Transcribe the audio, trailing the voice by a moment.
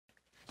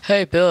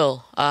Hey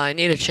Bill, I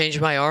need to change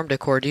my arm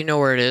decor. Do you know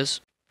where it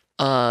is?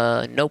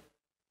 Nope.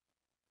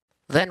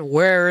 Then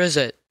where is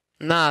it?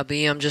 Nah,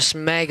 B, I'm just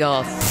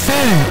mega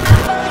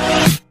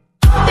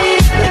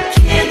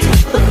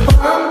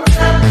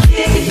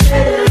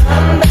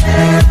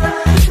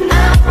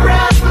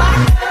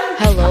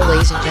Hello,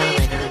 ladies and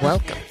gentlemen, and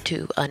welcome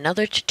to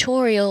another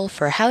tutorial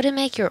for how to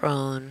make your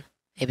own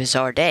A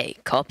Bizarre Day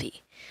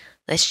copy.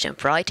 Let's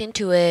jump right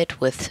into it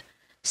with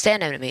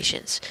stand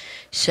animations.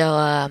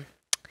 So,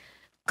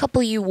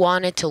 couple you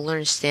wanted to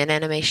learn stand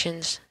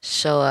animations,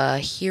 so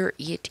here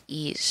it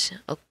is.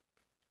 Oh,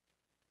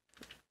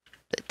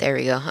 there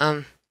we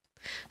go.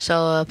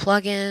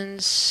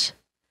 Plugins,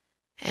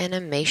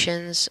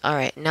 animations. All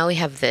right, now we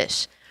have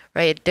this.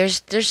 Right,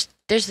 there's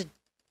the.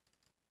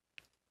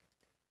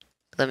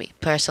 Let me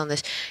press on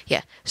this.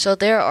 Yeah, so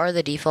there are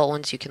the default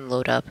ones you can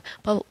load up.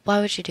 But why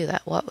would you do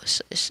that? Why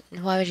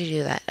would you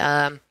do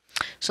that?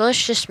 So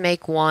let's just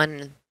make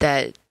one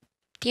that,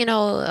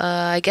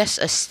 I guess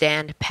a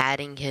stand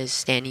padding his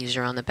stand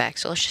user on the back.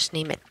 So let's just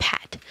name it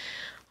Pat.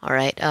 All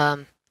right.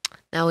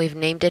 Now we've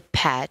named it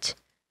Pat.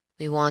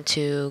 We want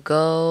to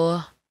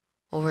go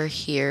over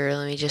here.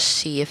 Let me just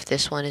see if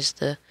this one is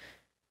the.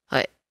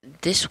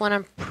 This one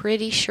I'm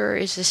pretty sure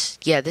is this.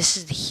 Yeah, this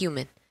is the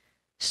human.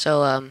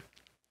 So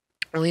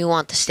we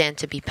want the stand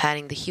to be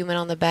patting the human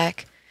on the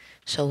back.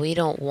 So we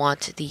don't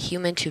want the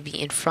human to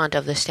be in front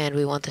of the stand.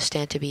 We want the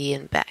stand to be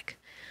in back.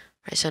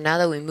 All right. So now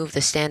that we move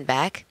the stand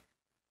back,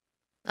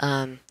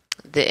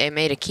 it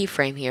made a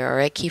keyframe here. All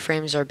right.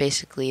 Keyframes are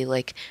basically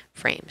like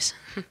frames.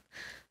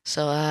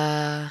 So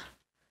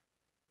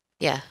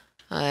yeah.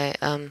 Alright,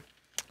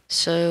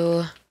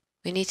 so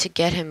we need to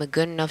get him a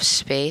good enough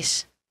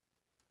space.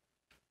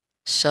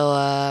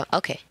 So,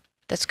 okay,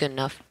 that's good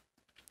enough.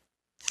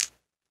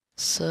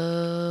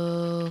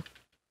 So,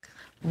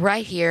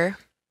 right here,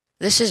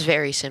 this is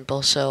very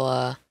simple.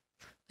 So,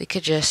 we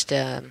could just,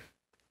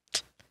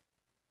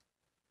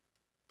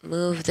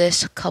 move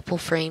this a couple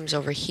frames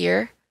over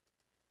here.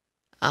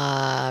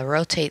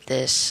 Rotate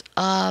this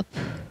up.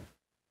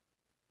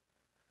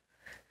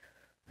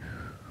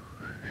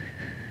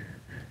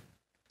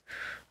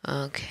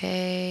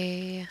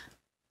 Okay.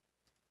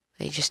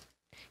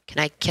 Can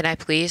I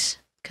please?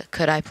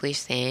 Could I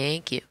please?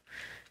 Thank you.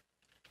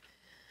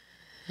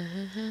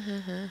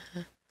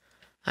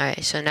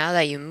 Alright, so now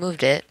that you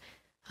moved it,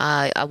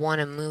 I want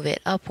to move it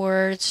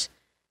upwards,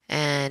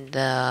 and,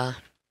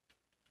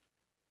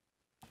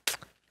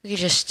 we could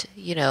just,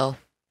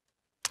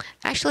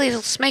 actually,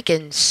 let's make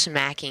it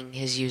smacking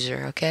his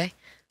user, okay?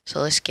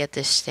 So let's get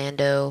this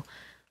stando,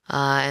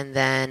 and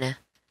then,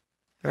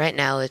 right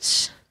now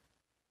it's,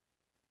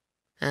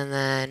 and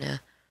then,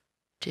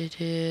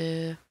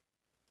 okay,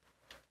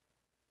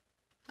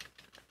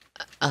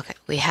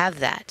 we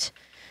have that.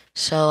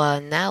 So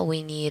now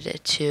we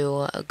need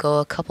to go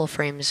a couple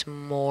frames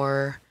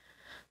more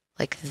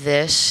like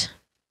this.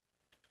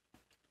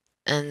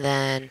 And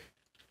then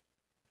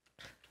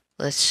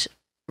let's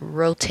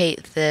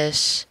rotate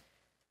this.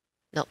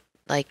 No,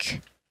 like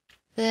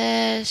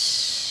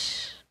this.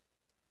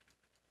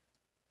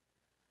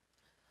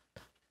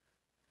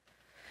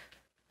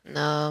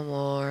 No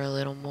more, a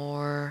little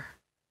more.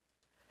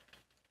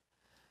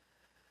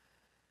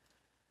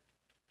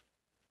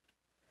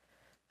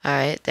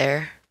 Alright,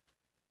 there.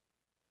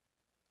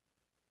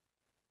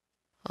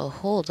 Oh,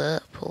 hold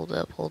up.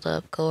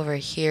 Go over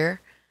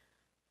here.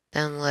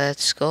 Then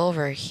let's go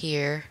over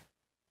here.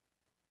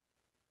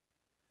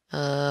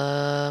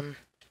 And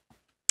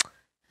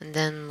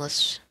then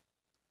let's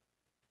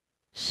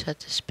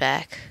set this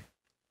back.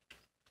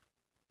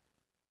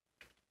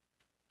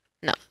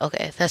 No,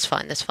 okay, that's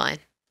fine.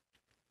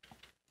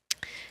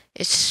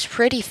 It's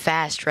pretty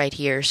fast right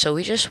here, so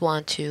we just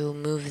want to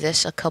move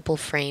this a couple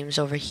frames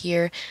over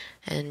here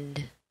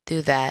and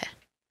do that.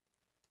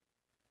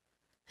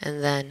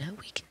 And then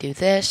we can do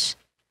this.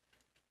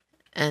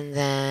 And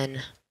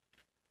then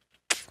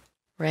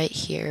right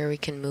here we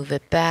can move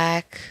it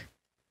back.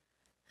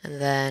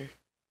 And then,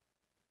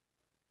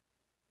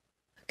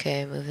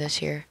 okay, move this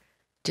here.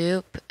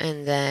 Dupe,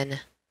 and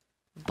then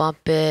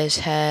bump his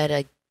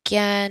head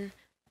again.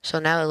 So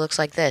now it looks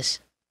like this.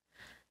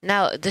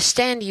 Now, the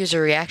stand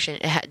user reaction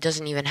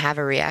doesn't even have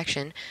a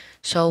reaction,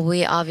 so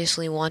we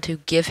obviously want to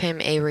give him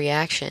a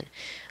reaction.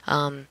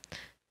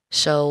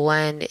 So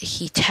when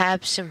he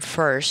taps him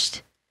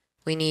first,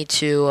 we need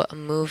to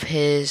move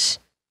his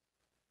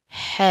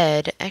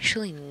head.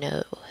 Actually,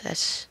 no,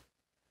 that's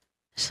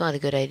not a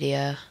good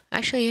idea.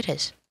 Actually, it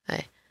is.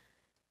 Okay.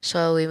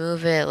 So we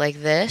move it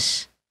like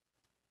this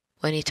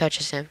when he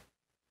touches him.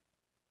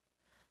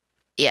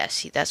 Yeah,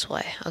 see, that's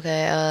why.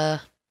 Okay,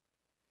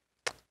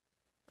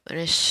 when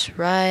it's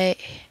right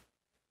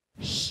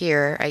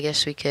here, I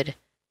guess we could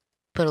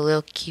put a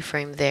little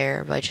keyframe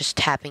there by just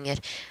tapping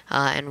it.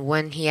 And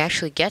when he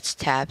actually gets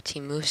tapped, he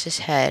moves his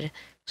head.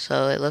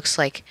 So it looks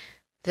like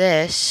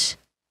this.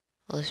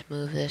 Let's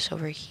move this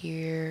over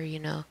here,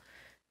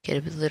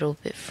 get a little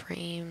bit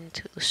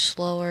framed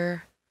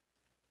slower.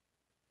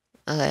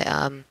 Okay,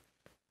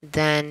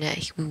 then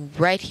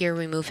right here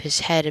we move his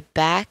head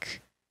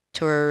back.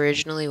 to where it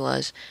originally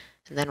was.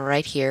 And then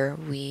right here,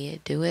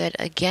 we do it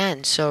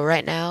again. So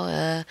right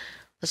now,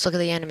 let's look at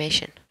the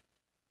animation.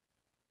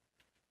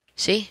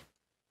 See?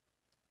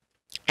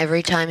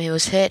 Every time he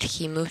was hit,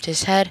 he moved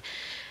his head.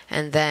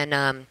 And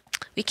then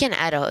we can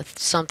add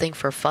something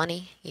for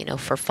funny,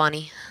 for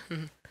funny.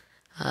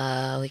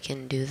 We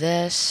can do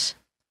this.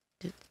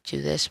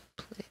 Do this,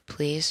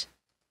 please.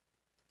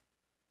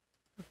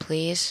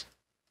 Please.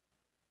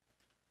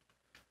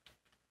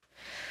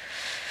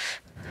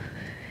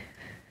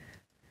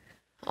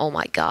 Oh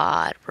my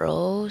god,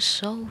 bro.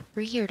 So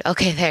weird.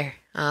 Okay, there.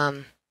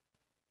 And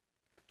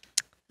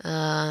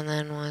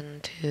then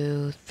 1,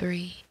 2,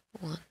 3.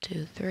 1,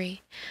 2,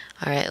 3.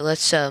 Alright,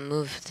 let's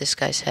move this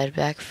guy's head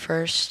back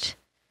first.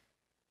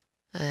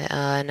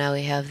 Now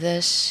we have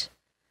this.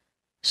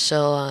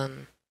 So,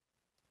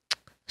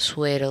 let's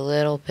wait a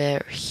little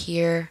bit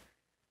here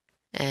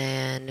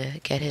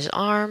and get his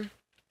arm.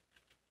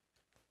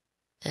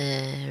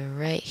 And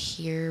right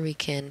here we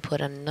can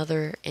put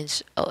another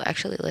oh,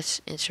 actually,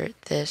 let's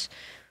insert this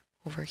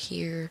over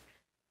here.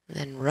 And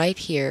then right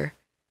here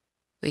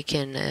we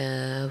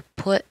can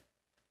put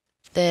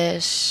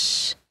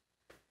this,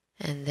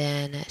 and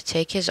then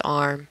take his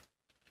arm,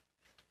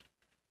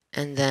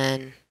 and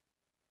then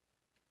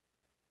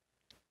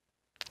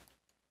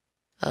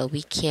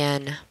we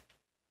can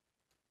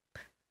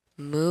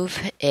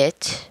move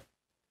it.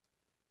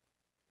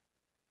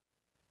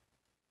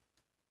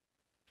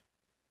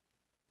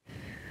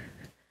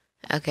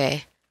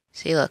 Okay,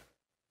 see, look.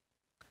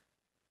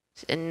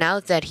 And now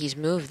that he's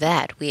moved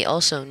that, we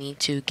also need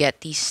to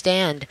get the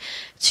stand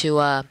to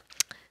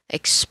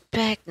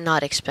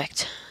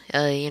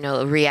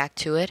react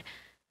to it.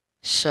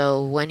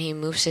 So when he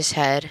moves his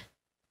head,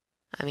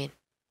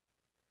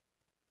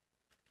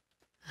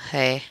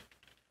 hey,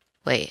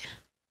 wait,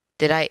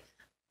 did I?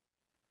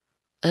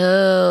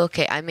 Oh,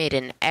 okay, I made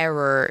an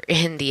error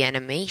in the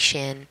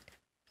animation.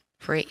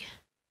 Free.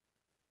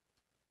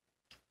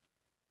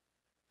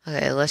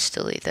 Okay, let's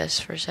delete this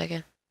for a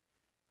second.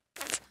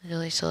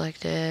 Delete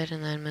selected,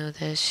 and then move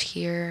this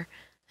here,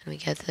 and we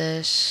get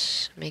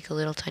this. Make a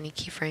little tiny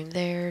keyframe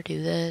there,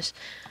 do this,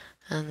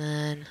 and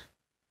then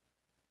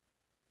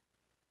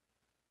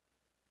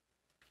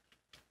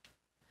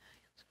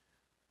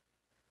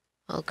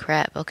oh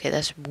crap, okay,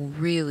 that's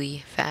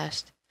really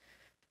fast.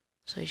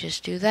 So we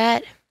just do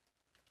that.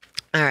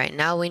 Alright,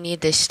 now we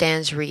need the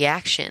stand's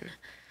reaction.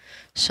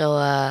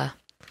 So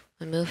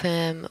we move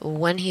him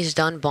when he's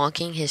done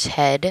bonking his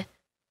head.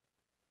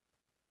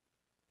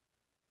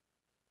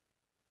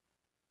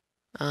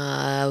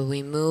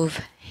 We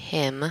move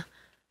him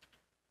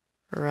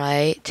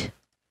right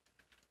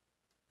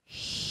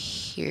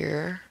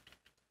here.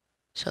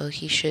 So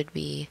he should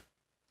be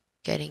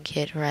getting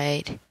hit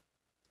right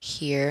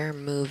here.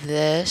 Move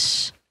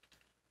this.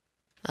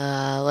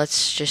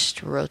 Let's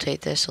just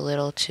rotate this a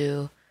little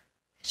to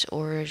its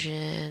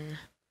origin.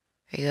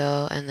 There you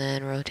go. And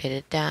then rotate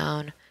it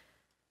down.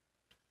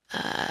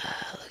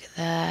 Look at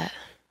that.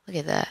 Look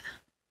at that.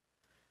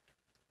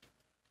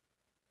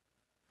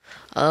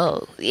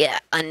 Oh, yeah,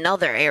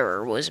 another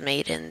error was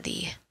made in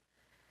the...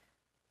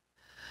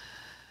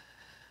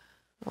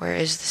 Where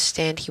is the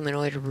stand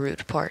humanoid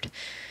root part?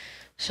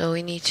 So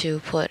we need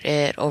to put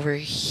it over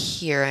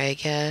here, I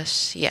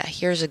guess. Yeah,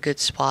 here's a good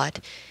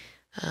spot.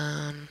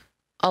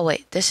 Oh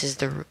wait, this is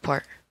the root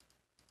part.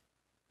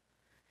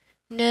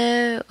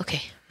 No,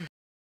 okay.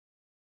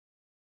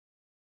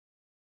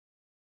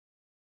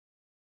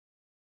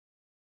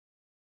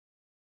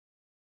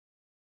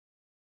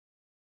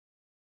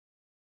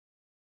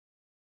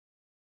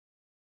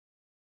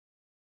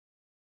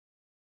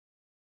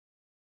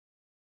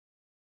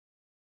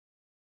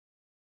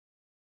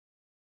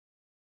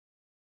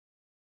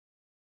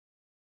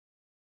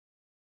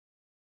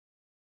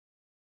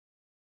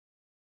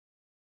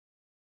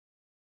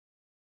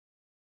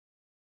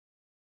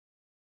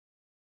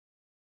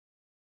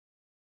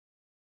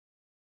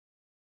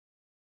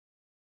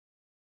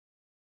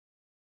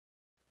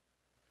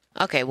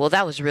 Okay, well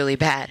that was really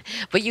bad.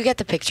 But you get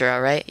the picture,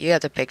 alright? You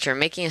got the picture.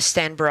 Making a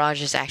stand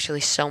barrage is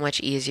actually so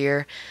much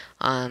easier.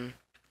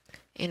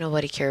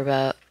 Nobody care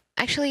about...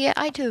 Actually, yeah,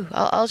 I do.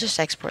 I'll just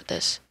export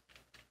this.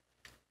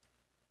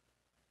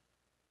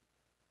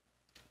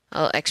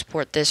 I'll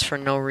export this for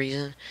no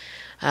reason.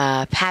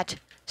 Pat,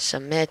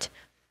 submit.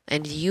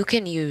 And you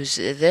can use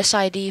this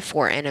ID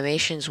for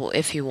animations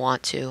if you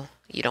want to.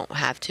 You don't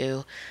have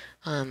to.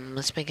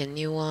 Let's make a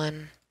new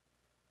one.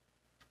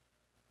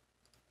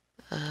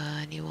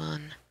 New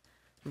one.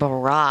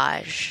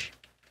 Barrage.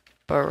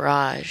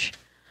 Barrage.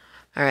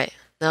 Alright,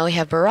 now we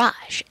have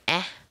barrage.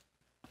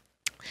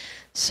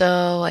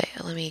 So, wait,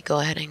 let me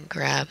go ahead and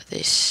grab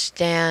this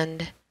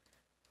stand.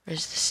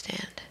 Where's the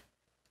stand?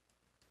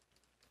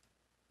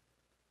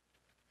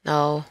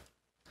 No.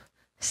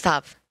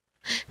 Stop.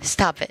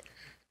 Stop it.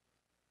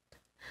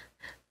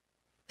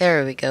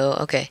 There we go,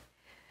 okay.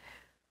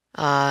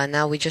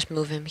 Now we just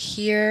move him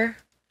here.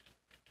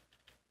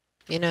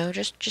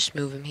 Just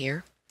move him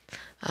here.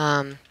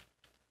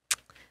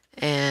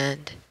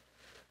 And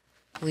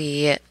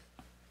we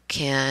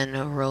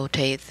can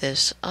rotate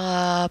this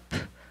up.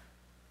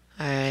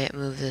 Alright,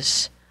 move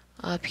this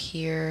up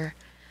here.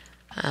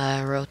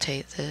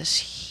 Rotate this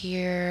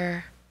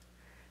here.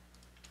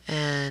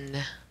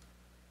 And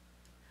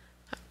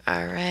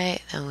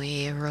alright, then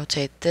we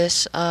rotate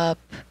this up.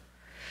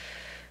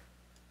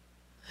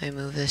 I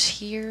move this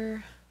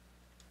here.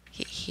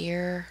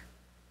 Here.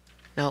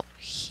 No,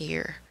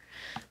 here.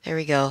 There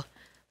we go.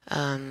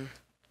 And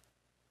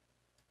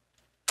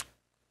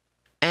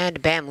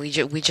bam, we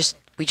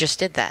just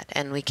did that,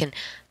 and we can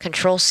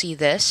Control C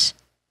this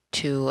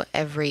to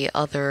every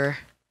other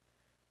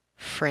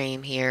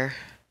frame here.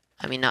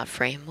 I mean, not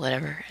frame,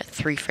 whatever.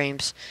 3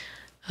 frames,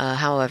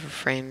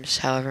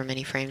 however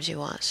many frames you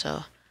want.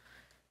 So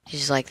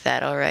just like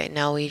that. All right,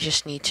 now we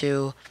just need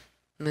to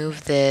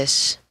move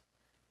this.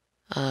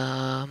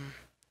 What's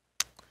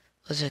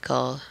it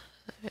called?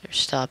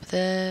 Stop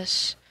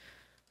this.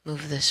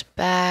 Move this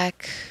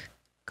back.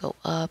 Go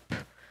up.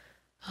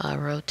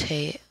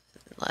 Rotate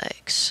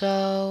like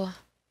so.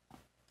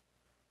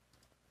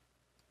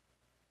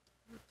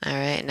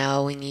 Alright,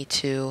 now we need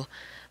to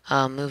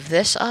move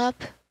this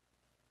up.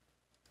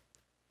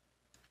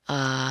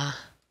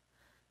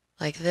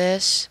 Like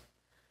this.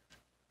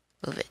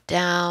 Move it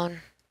down.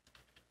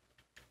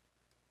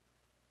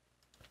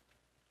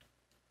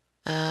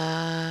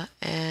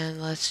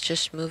 And let's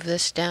just move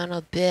this down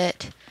a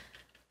bit.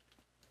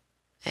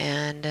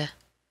 And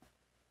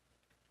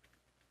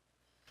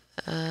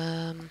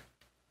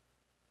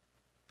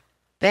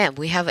bam,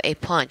 we have a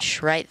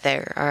punch right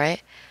there. All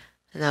right,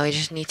 now we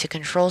just need to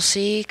Control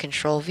C,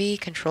 Control V,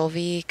 Control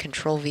V,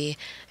 Control V,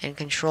 and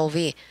Control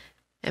V,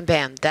 and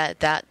bam,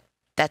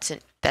 that's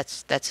it.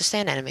 That's a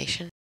stand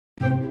animation.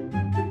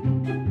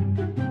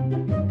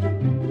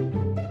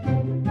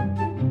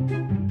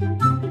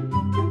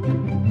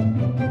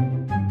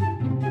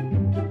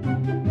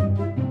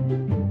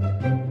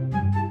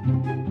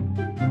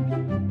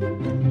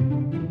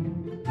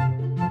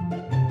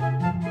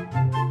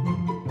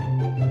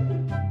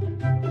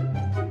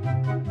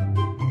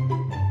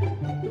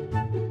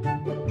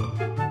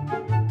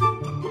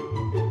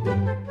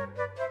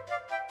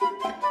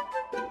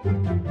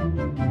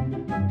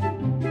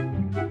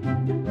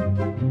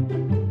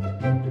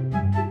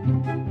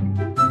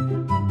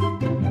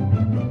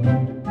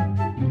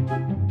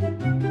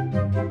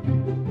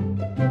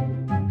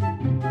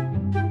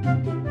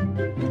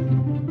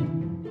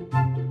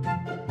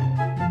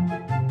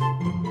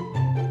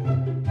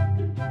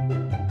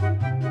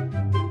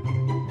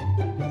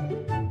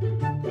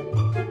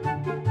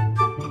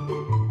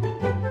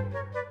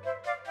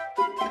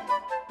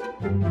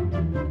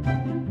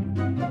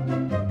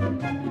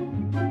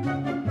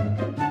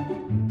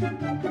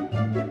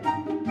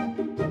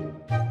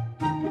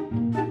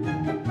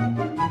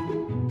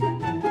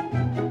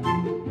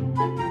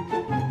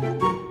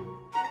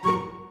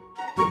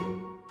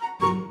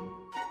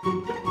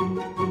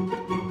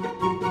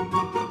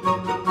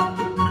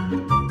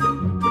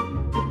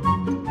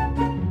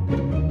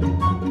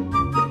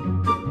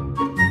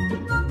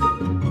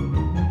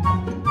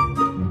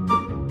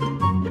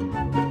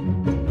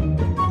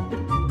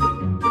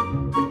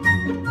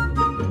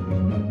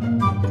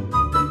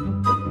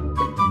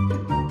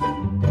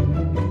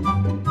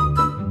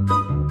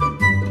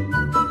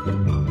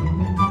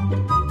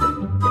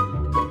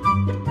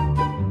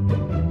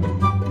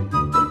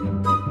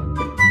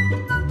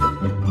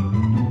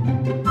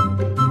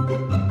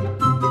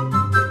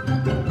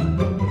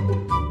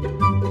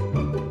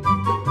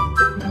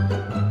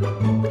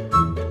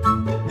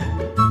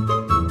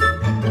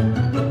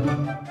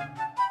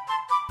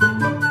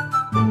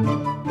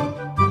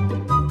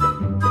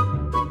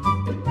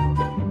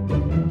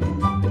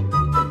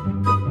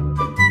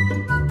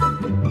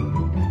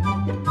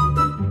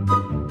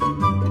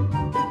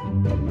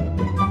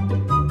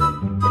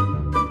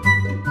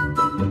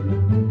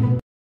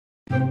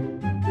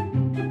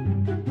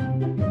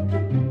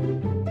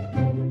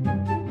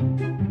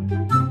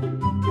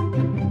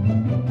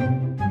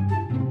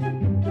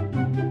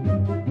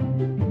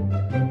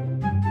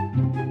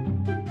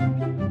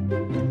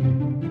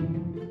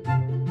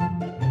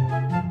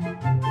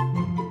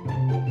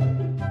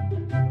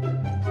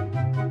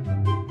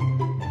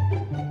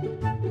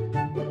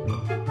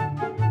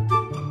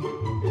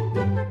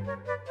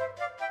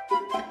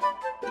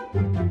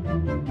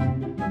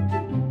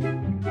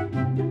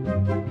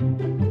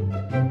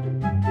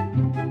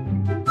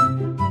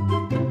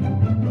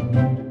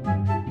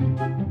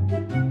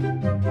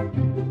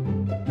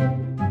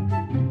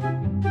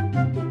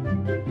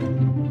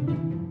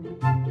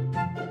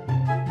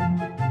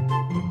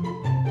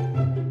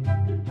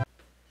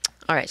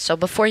 Alright, so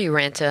before you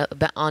rant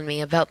on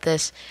me about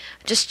this,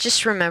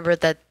 just remember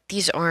that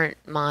these aren't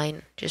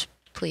mine. Just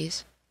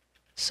please.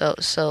 So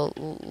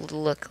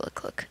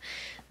look.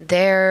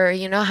 There,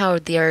 you know how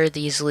there are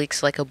these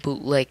leaks like a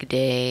bootleg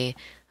day.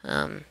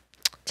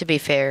 To be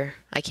fair,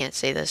 I can't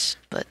say this,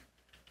 but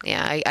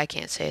yeah, I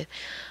can't say it.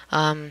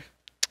 A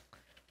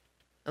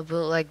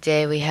bootleg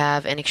day, we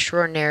have an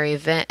extraordinary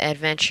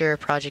adventure,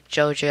 Project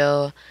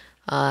Jojo.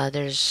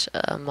 There's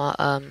a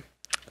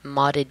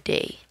modded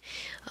day.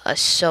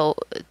 So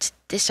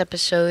this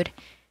episode,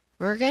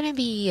 we're gonna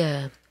be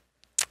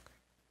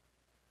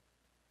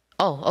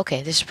oh,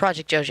 okay, this is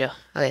Project Jojo.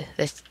 Okay,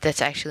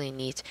 that's actually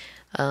neat.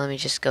 Let me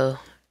just go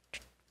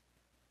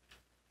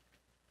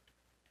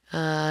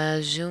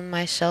zoom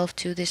myself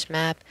to this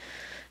map.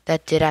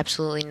 That did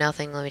absolutely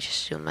nothing. Let me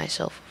just zoom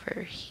myself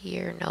over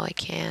here. No, I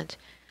can't.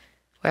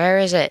 Where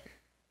is it?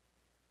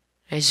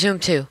 I zoom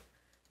to.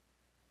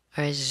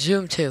 Alright,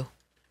 zoom to.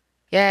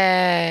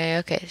 Yay!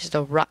 Okay, this is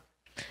the rock.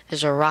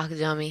 There's a rock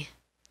dummy.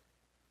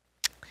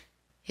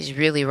 He's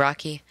really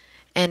rocky.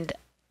 And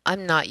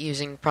I'm not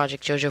using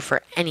Project Jojo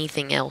for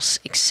anything else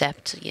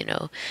except, you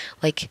know,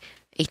 like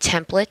a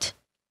template.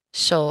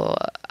 So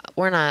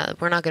we're not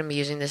gonna be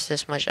using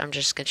this much. I'm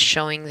just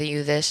showing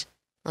you this.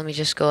 Let me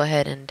just go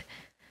ahead and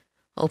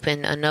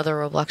open another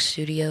Roblox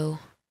Studio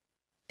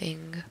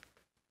thing.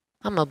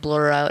 I'm gonna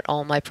blur out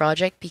all my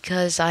project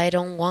because I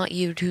don't want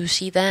you to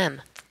see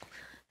them.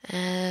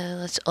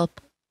 Let's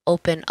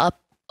open up.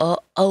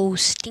 Oh,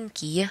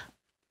 stinky.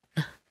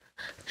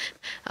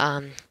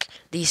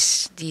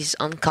 These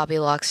uncopy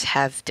locks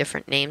have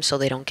different names so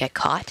they don't get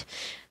caught.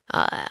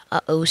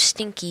 Oh,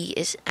 stinky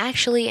is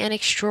actually an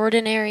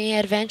extraordinary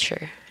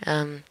adventure.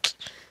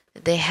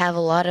 They have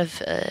a lot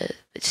of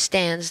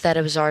stands that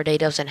a Bizarre Day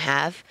doesn't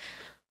have.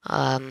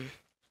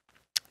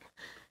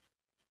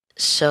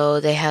 So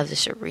they have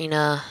this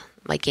arena.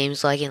 My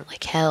game's lagging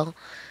like hell.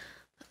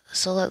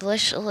 So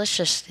let's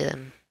just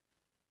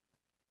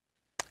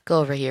go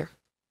over here.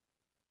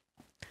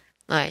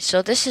 Alright,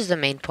 so this is the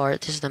main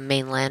part. This is the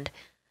mainland.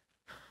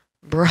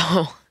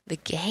 Bro, the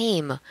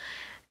game.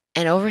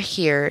 And over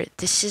here,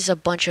 this is a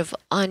bunch of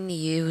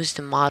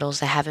unused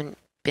models that haven't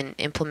been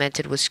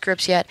implemented with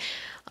scripts yet.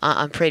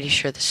 I'm pretty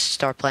sure this is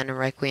Star Platinum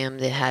Requiem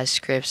that has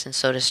scripts, and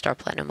so does Star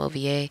Platinum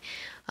OVA.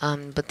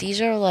 But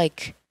these are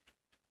like...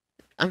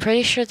 I'm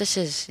pretty sure this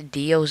is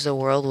Dio's the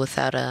World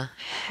without a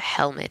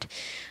helmet.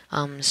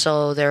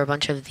 So there are a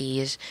bunch of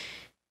these.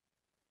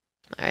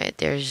 Alright,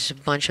 there's a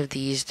bunch of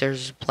these.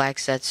 There's Black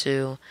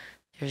Zetsu.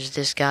 There's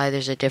this guy.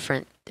 There's a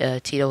different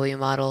TW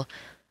model.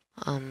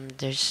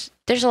 There's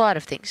a lot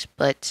of things,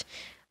 but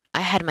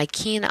I had my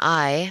keen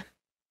eye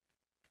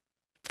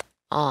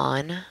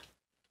on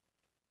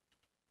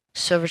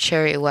Silver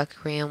Cherry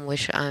Requiem,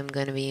 which I'm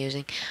going to be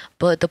using.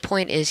 But the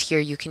point is here,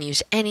 you can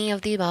use any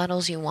of the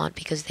models you want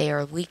because they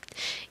are leaked.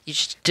 You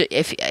just,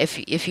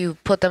 if you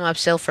put them up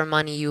sale for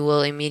money, you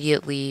will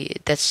immediately,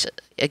 that's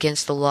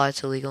against the law,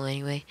 it's illegal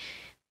anyway.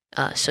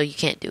 So you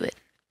can't do it.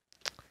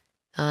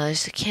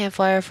 It's the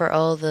campfire for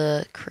all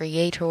the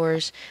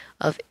creators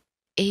of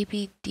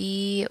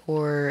ABD,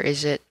 or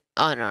is it?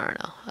 Oh, no.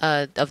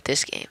 Of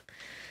this game.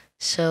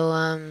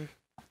 So,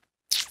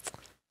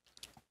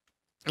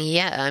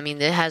 yeah, I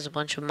mean, it has a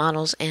bunch of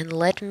models, and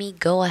let me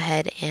go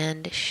ahead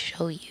and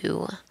show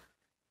you.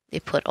 They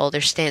put all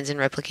their stands in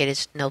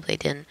replicated. No, they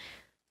didn't.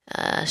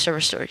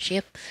 Server storage,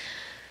 yep.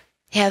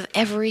 They have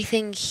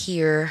everything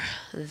here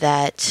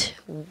that,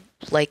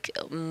 like,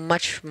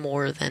 much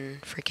more than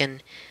freaking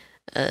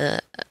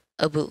a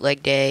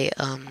bootleg day.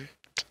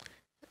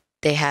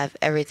 They have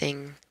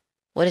everything.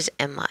 What is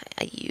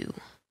MIU?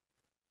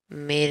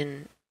 Made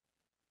in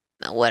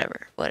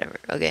whatever.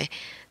 Okay,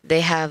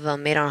 they have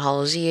Made on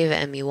Hallows Eve,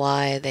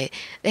 MEY. They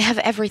have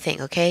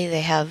everything. Okay,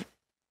 they have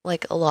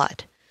like a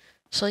lot.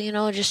 So you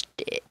know, just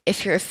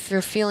if you're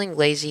feeling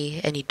lazy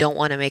and you don't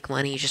want to make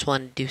money, you just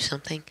want to do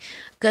something,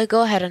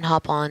 go ahead and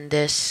hop on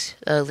this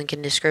link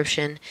in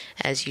description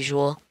as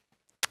usual,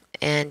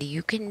 and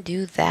you can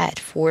do that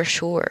for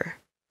sure.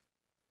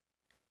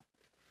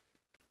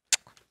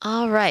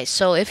 Alright,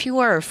 so if you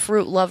are a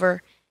fruit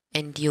lover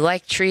and you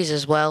like trees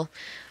as well,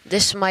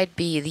 this might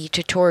be the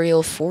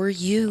tutorial for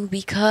you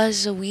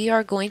because we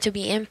are going to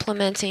be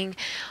implementing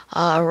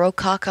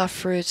rocaca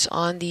fruits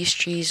on these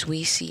trees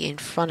we see in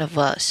front of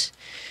us.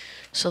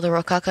 So the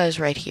rocaca is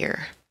right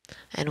here,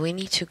 and we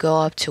need to go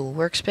up to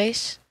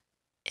workspace,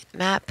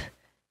 map,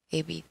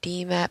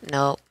 ABD map,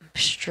 no,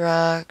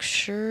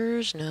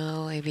 structures,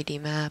 no,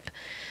 ABD map,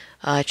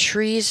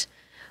 trees,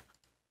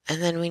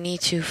 and then we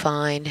need to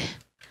find...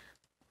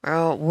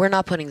 Oh, we're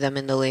not putting them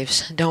in the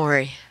leaves. Don't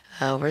worry.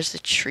 Where's the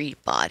tree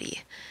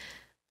body?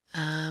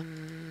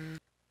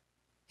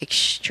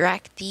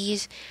 Extract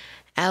these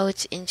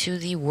out into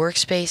the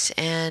workspace,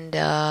 and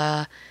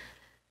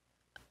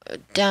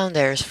down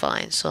there is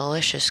fine. So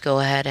let's just go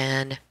ahead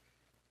and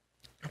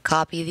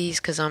copy these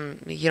because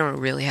you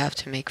don't really have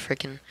to make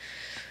freaking,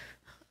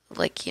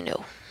 like, you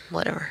know,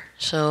 whatever.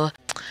 So,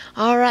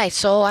 alright,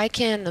 so I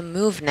can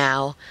move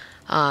now.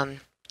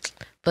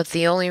 But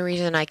the only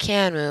reason I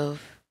can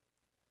move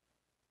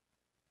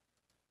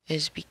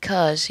is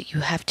because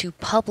you have to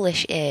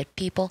publish it,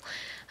 people.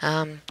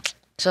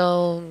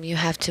 So you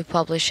have to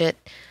publish it.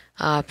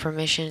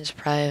 Permissions,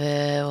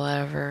 private,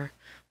 whatever.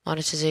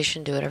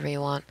 Monetization, do whatever you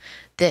want.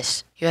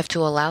 This, you have to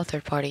allow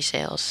third-party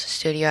sales,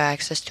 studio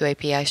access to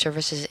API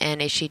services,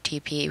 and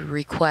HTTP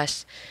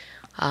requests.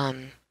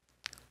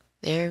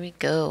 There we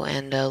go.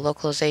 And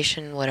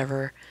localization,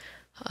 whatever.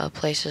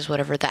 places,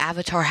 whatever. The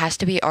avatar has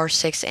to be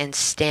R6 and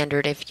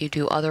standard. If you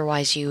do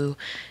otherwise, your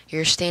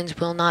stands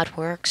will not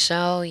work.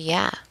 So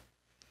yeah.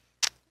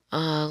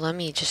 Let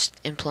me just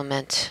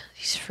implement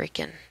these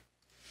freaking.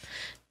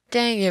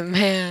 Dang it,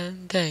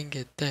 man. Dang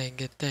it, dang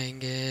it, dang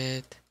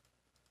it.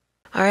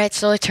 Alright,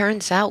 so it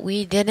turns out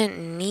we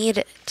didn't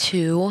need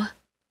to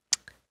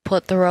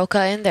put the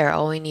Roca in there.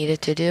 All we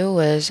needed to do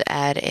was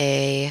add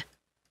a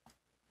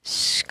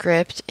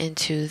script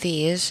into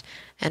these,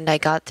 and I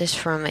got this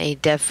from a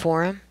dev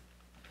forum.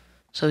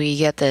 So you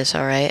get this,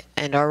 alright?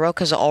 And our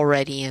Roca's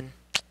already in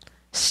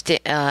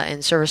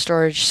server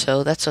storage,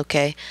 so that's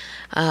okay.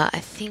 I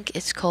think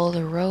it's called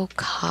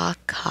Roca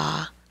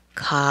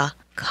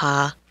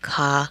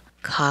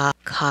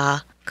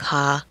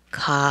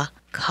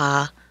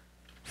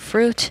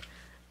fruit.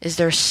 Is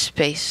there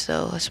space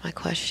though? That's my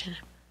question.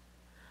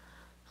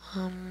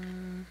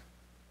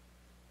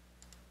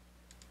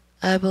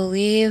 I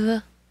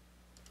believe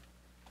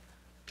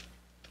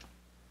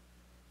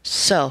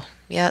so.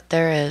 Yeah,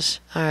 there is.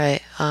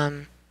 Alright,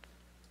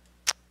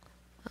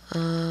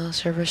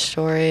 server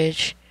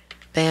storage.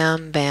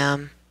 Bam,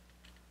 bam.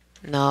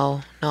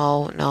 No.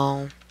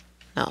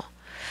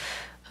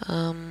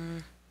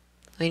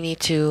 We need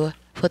to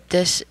put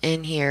this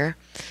in here.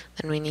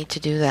 Then we need to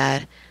do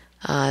that.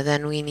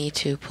 Then we need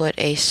to put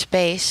a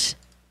space.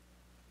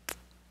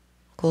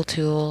 Equal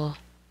to,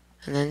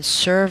 and then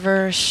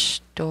server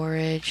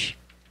storage.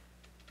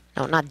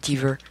 No, not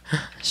diver.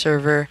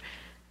 Server.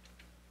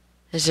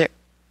 Is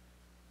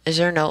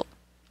there no?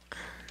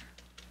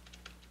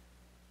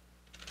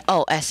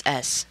 Oh,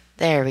 SS.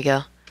 There we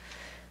go.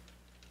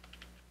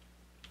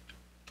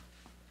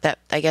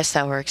 I guess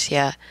that works,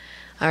 yeah.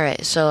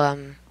 Alright,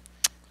 so,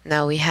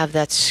 now we have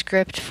that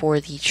script for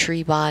the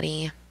tree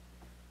body.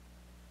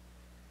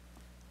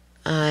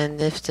 And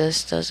if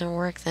this doesn't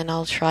work, then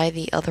I'll try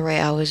the other way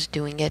I was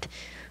doing it.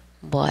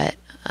 But,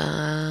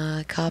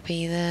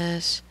 copy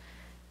this,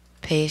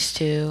 paste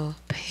to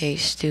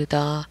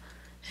the,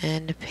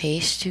 and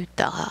paste to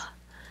the.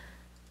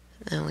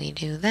 Then we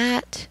do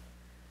that.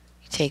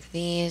 We take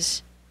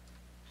these.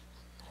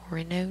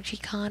 Renoji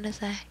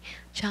Kanase,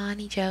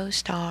 Johnny Joe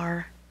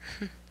Star.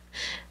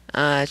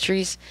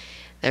 Trees.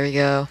 There we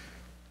go.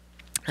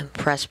 And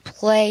press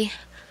play.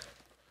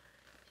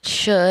 It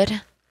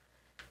should.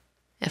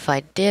 If I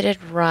did it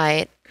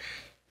right,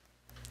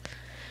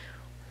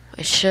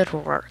 it should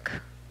work.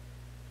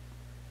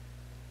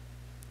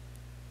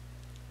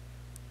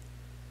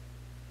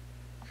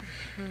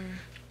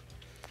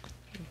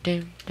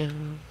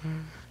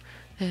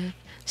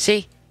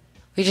 See?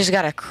 We just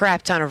got a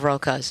crap ton of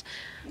Rocas.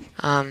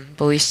 But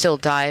we still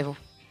die.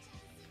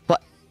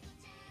 What?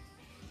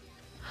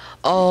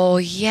 Oh,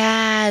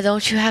 yeah,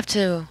 don't you have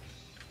to?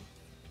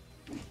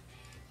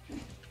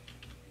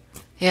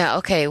 Yeah,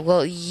 okay,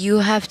 well, you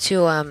have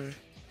to,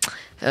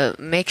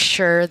 make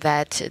sure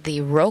that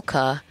the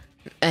Roca,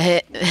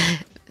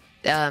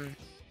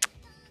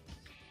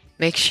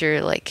 make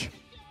sure, like,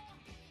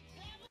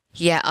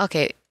 yeah,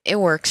 okay, it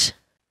works.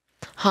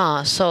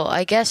 Huh, so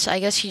I guess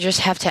you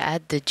just have to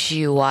add the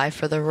GUI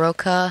for the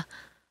Roca.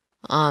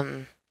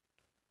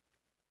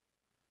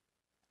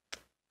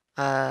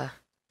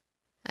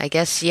 I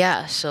guess,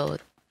 yeah, so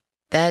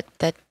that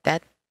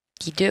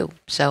you do.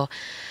 So,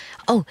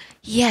 oh,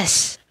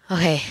 yes.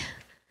 Okay.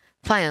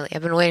 Finally,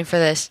 I've been waiting for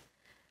this.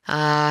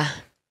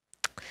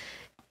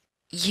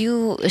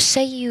 You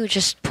say you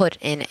just put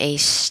in a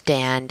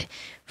stand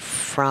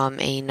from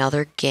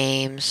another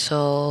game.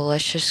 So,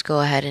 let's just go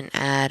ahead and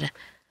add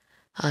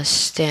a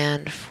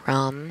stand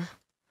from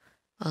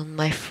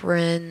my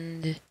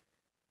friend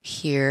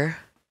here.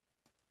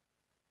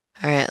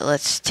 All right,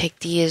 let's take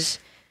these.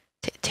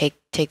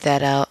 Take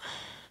that out.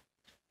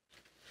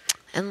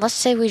 And let's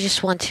say we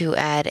just want to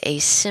add a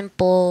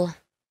simple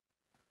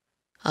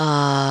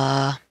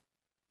I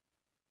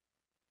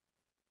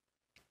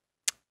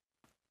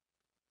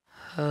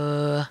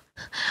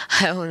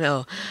don't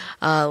know.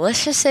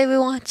 Let's just say we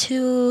want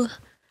to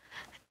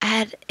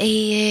add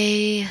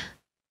a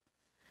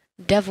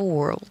devil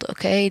world,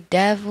 okay?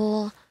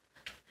 Devil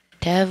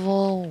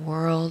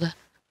world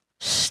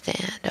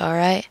stand,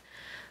 alright?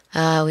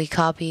 We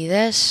copy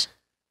this.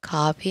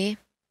 Copy.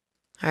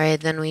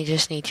 Alright, then we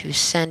just need to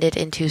send it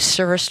into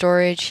server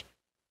storage.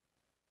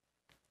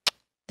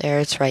 There,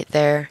 it's right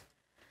there.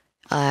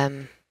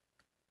 And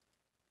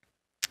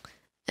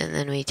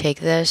then we take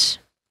this,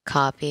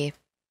 copy,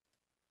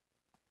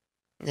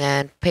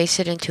 and paste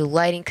it into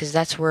lighting, because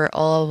that's where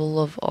all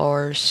of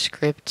our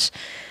scripts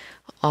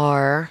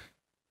are.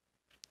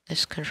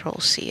 Let's Control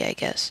C, I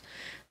guess.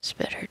 It's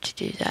better to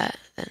do that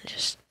than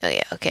just, oh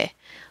yeah, okay.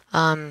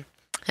 And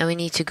we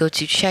need to go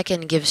to check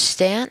and give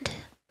stand.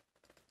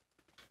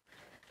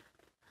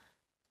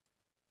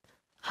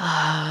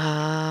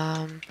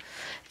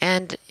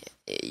 And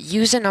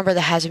use a number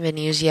that hasn't been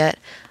used yet.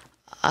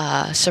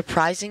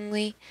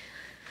 Surprisingly,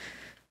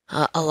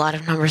 a lot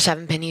of numbers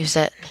haven't been used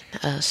yet.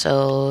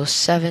 So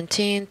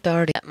 17,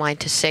 30, mine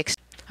to 6.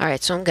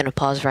 Alright, so I'm gonna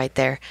pause right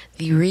there.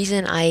 The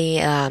reason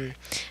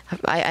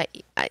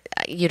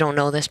you don't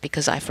know this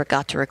because I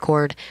forgot to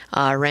record.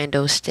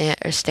 Rando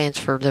stands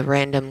for the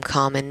random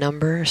common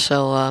number.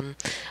 So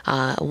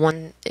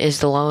 1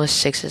 is the lowest,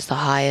 6 is the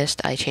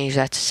highest. I changed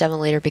that to 7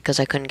 later because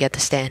I couldn't get the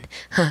stand.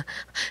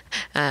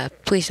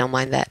 Please don't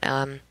mind that.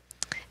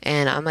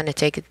 And I'm gonna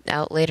take it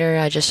out later.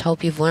 I just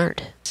hope you've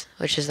learned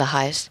which is the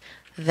highest.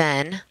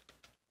 Then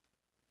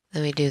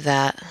let me do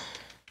that.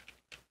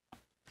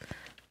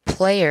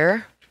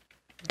 Player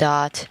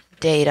dot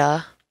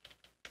data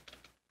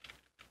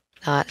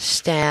dot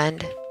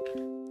stand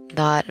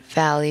dot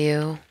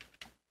value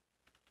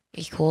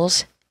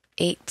equals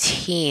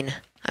 18.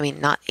 I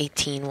mean, not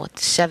 18, what,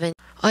 7?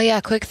 Oh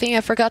yeah, quick thing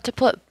I forgot to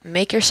put,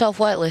 make yourself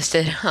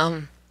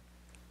whitelisted.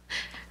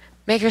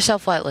 Make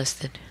yourself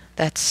whitelisted.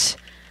 That's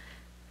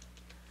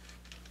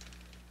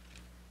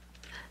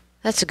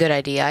a good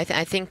idea.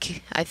 I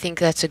think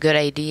that's a good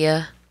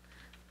idea.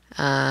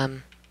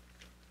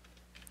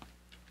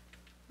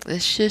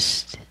 Let's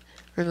just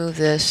remove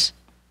this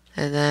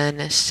and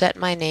then set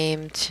my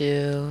name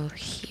to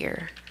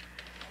here.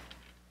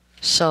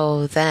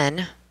 So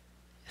then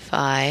if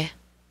I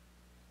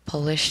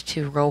publish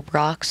to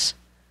Roblox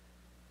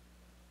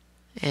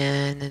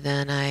and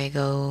then I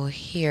go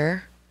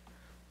here,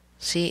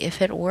 see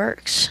if it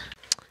works.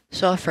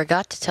 So I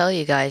forgot to tell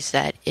you guys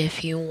that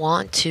if you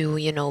want to,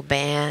 you know,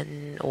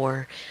 ban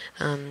or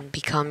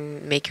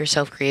make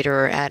yourself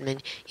creator or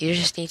admin, you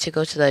just need to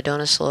go to the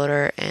Adonis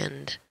loader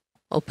and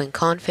open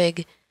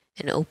config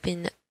and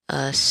open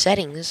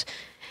settings,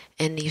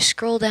 and you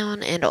scroll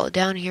down, and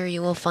down here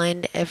you will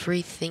find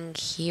everything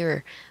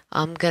here.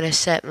 I'm gonna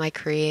set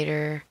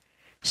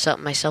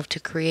myself to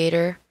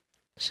creator,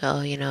 so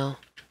you know,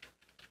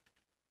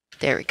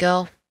 there we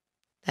go.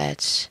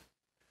 That's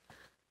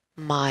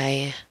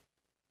my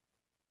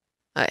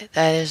alright,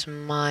 that is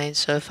mine.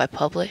 So if I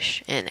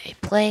publish and I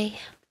play,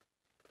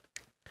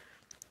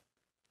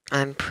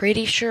 I'm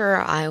pretty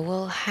sure I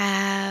will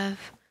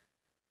have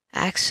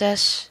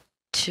access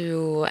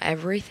to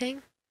everything.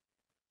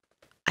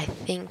 I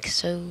think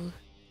so.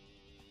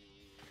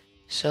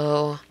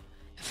 So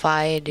if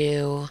I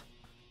do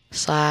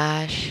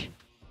slash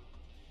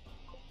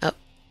up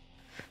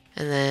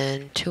and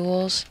then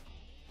tools,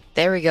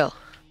 there we go.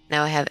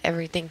 Now I have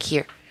everything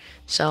here.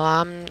 So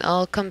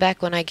I'll come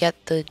back when I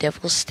get the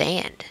devil's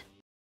stand.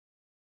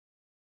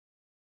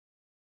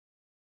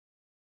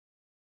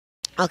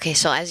 Okay,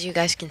 so as you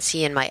guys can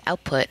see in my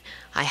output,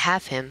 I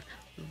have him,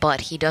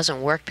 but he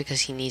doesn't work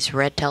because he needs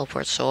red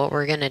teleport. So what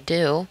we're gonna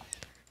do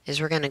is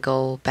we're gonna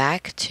go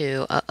back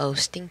to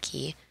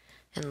Stinky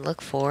and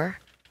look for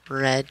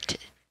red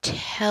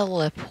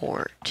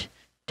teleport.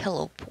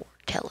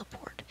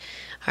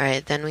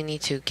 Alright, then we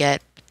need to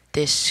get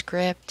this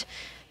script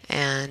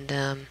and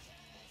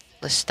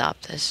let's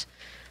stop this.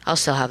 I'll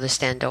still have the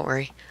stand, don't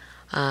worry.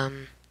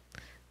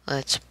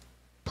 Let's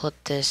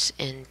put this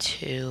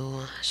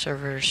into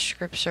server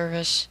script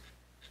service.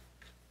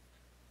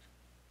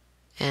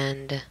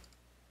 And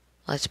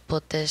let's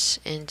put this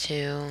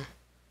into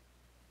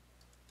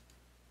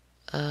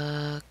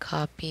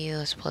copy.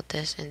 Let's put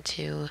this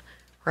into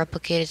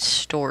replicated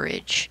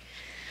storage.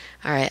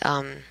 Alright,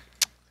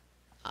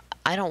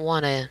 I don't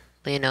want to,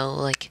 you know,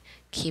 like,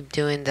 keep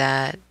doing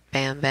that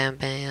bam, bam,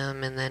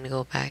 bam, and then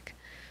go back.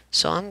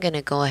 So I'm going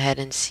to go ahead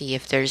and see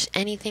if there's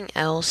anything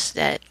else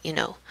that, you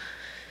know,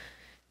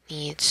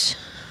 needs...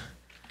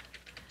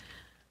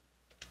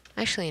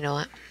 Actually, you know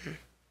what?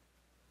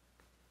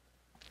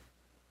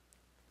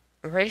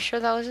 I'm pretty sure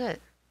that was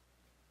it.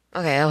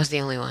 Okay, that was the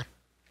only one.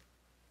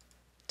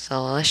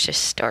 So let's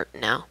just start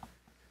now.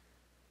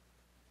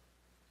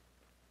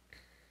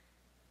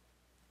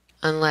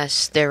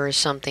 Unless there was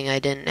something I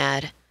didn't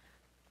add.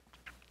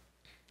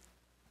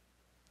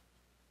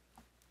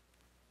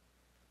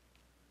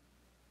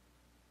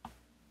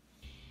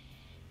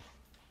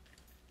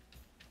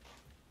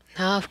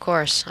 No, of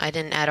course, I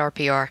didn't add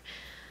RPR.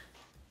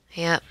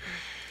 Yep.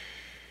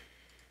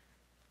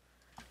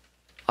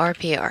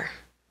 RPR.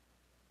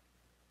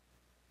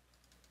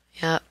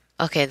 Yep.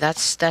 Okay,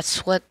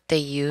 that's what they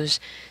use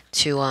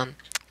to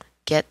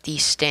get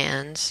these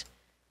stands.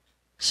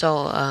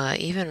 So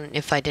even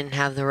if I didn't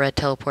have the red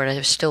teleport,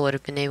 I still would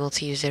have been able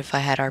to use it if I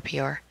had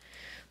RPR.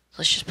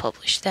 Let's just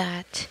publish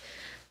that.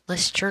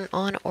 Let's turn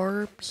on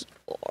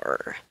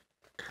RPR.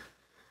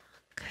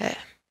 Okay.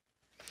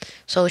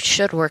 So it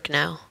should work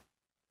now.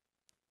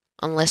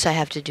 Unless I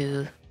have to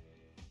do...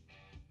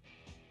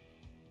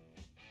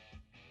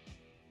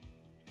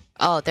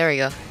 Oh, there we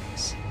go.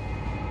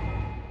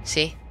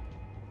 See?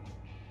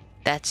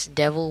 That's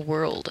Devil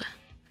World.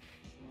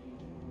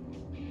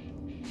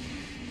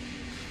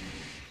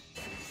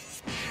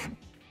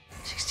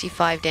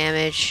 $65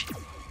 damage,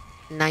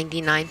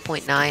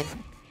 99.9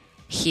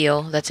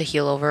 heal. That's a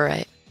heal over,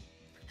 right?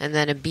 And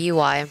then a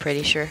BY, I'm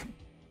pretty sure.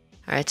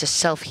 Alright, it's a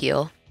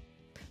self-heal.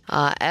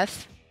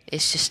 F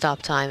is to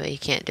stop time, but you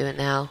can't do it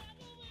now.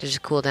 There's a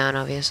cooldown,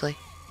 obviously.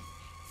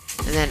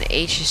 And then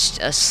H is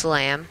a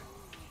slam.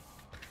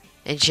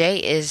 And J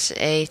is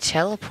a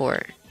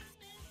teleport.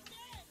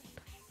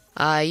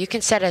 You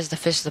can set as the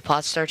Fist of the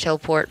Pot Star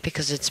teleport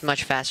because it's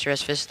much faster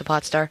as Fist of the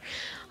Pot Star.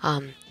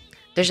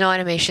 There's no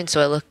animation,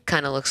 so it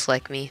kind of looks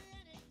like me.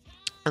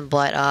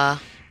 But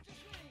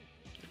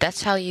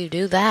that's how you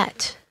do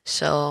that.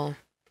 So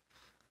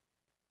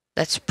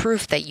that's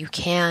proof that you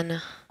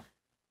can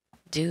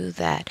do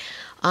that.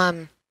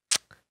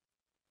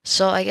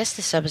 So I guess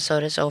this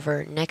episode is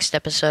over. Next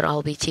episode,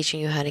 I'll be teaching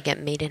you how to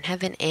get Made in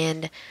Heaven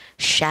and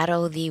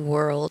shadow the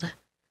world.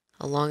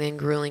 A long and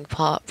grueling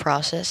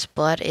process,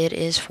 but it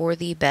is for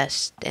the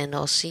best. And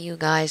I'll see you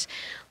guys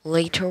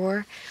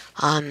later.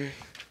 Tell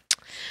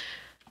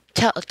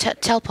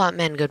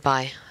Potman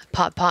goodbye.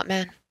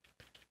 Potman,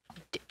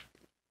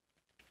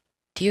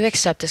 do you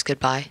accept this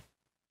goodbye?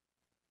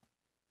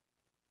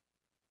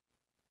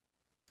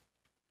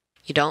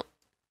 You don't?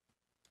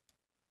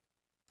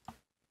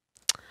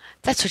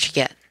 That's what you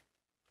get.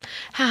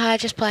 Haha,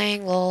 just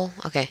playing, lol.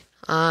 Okay.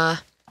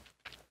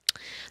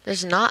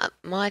 There's not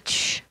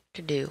much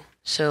to do.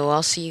 So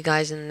I'll see you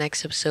guys in the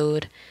next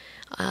episode.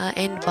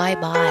 And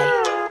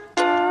bye-bye.